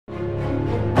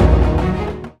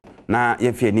na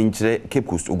yefie ni nkyere Cape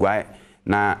Coast ogwae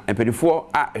na empedifo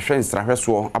a hwe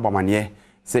nsrahweso abamane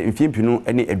se mfimpinu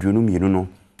ene aduonu mienu no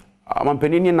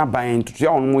amampanini na ban tutu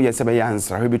ya onmo ye se be ya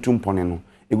nsrahwe betumpone no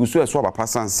egusu eso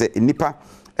abapasan se nipa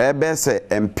ebe se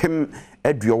empem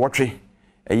aduowotwe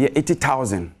eye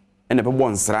 80,000 ene bebo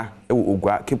nsra ewo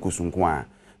ogwa Cape Coast nko a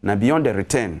na beyond the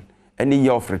return any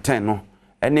year of return no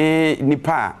ene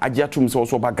nipa agye atum se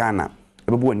so ba Ghana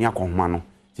ebebo ani akonhoma no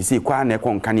sisi kwa na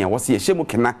ekonka ne wose ye hyemu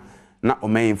kena na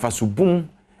omen fasubum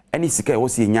ani sika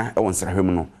wose nya e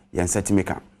wonsrahwem no yen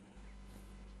setimeka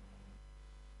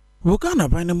Wogana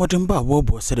bane modern ba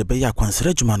wobo said be ya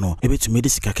kwansere djuma no ebetumi de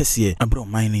sika kese abro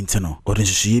mining nteno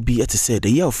odenhwehwe bi ete say the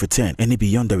year of return any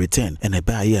beyond the return and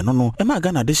ba ye no no e ma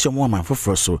Ghana de hyem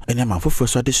amanfoforo so ene amanfoforo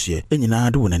so de hye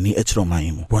enyina de wonani ekiro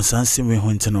man mu wonsanse we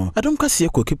ho nteno Adom kase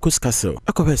ko Cape Coast Castle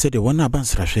akọbe say de wona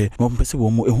abansrahwe mo mpese wo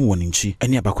mu ehu woninchi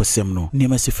ene abakosem no ne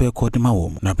masifa ko de ma wo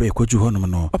mu na be koju honom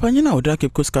no apanyina oda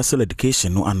Cape Coast Castle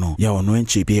education no ano ya ono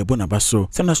enchi bi ebo na baso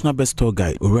se national best tour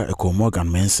guide ora eko Morgan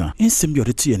Mensa insim bi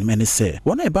odeti ene se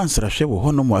wona ebansrahwe wo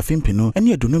hono mo afimpinu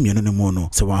ene adunu mienu ne mu no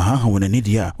se wa ha wona ne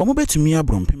dia wo mo betumi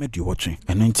abrompem aduwotwe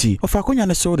eno nti ofa akonya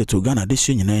ne so de to Ghana de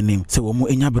hye nyina anim se wo mo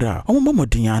enyabra wo mo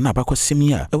modin ya na abakosem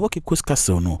ya e wo Cape Coast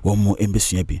Castle no wo mo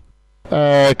embesua bi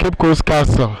Cape Coast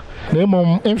Castle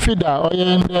nemo infida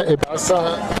oye nde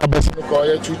ebasa abasino ko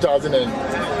oye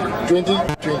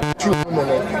 2022 mo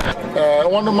no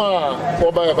one ma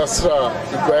oba ebasra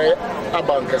igwe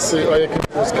abankase oye Cape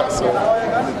Coast Castle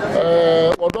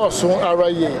odoso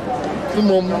araye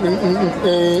nimo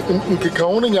nkika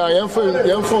won nya yemfa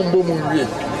mbomu wie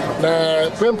na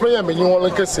prempre ya menyi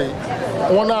won kase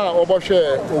wona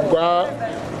obohwe ogwa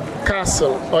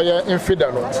Castle oye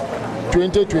infida no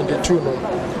 2022 no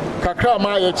kakra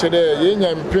ma ye chede ye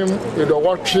nyampem edo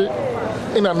watche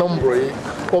in a number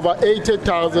over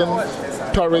 80,000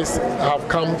 tourists have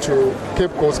come to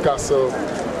Cape Coast Castle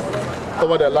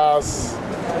over the last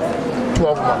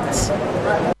 12 months.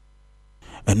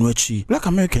 Enwechi Black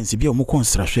Americans bi omo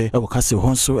konsrahwe e wokase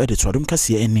ho nso e de twadum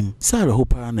kase enim sare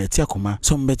hopa na eti akoma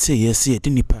so mbete yesi e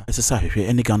nipa esesa hwehwe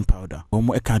eni gunpowder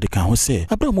omo eka de kan ho se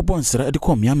abra mo bonsra e de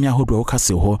kom miamia hodo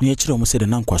wokase ho na ekire omo se de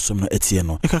nankwasom no etie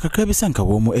no ekakakra bi sanka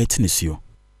wo mo etinisio.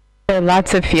 There are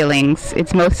lots of feelings.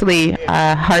 It's mostly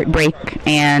heartbreak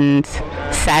and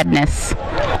sadness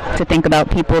to think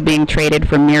about people being traded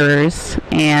for mirrors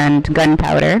and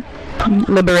gunpowder.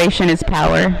 Liberation is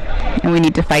power, and we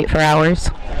need to fight for ours.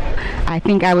 I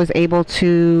think I was able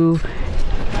to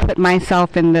put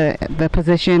myself in the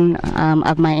position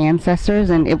of my ancestors,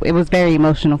 and it was very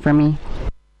emotional for me.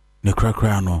 Ne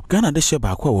krakra no Ghana de hye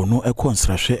ba kwa wo no ekọ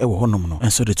nsrahwe e wo honom no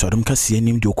enso de twadum kase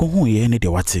anim de okohu ye ne de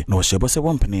wate na wo hyebo se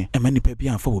wompene emanipa bi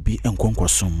anfa wo bi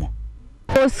enkonkwasom mo.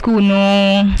 School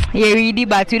no really,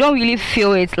 but we don't really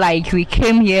feel it like we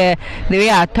came here the way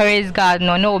our tourist guide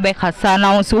no bekasa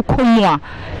now so komwa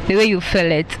the way you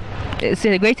feel it. It's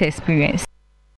a great experience.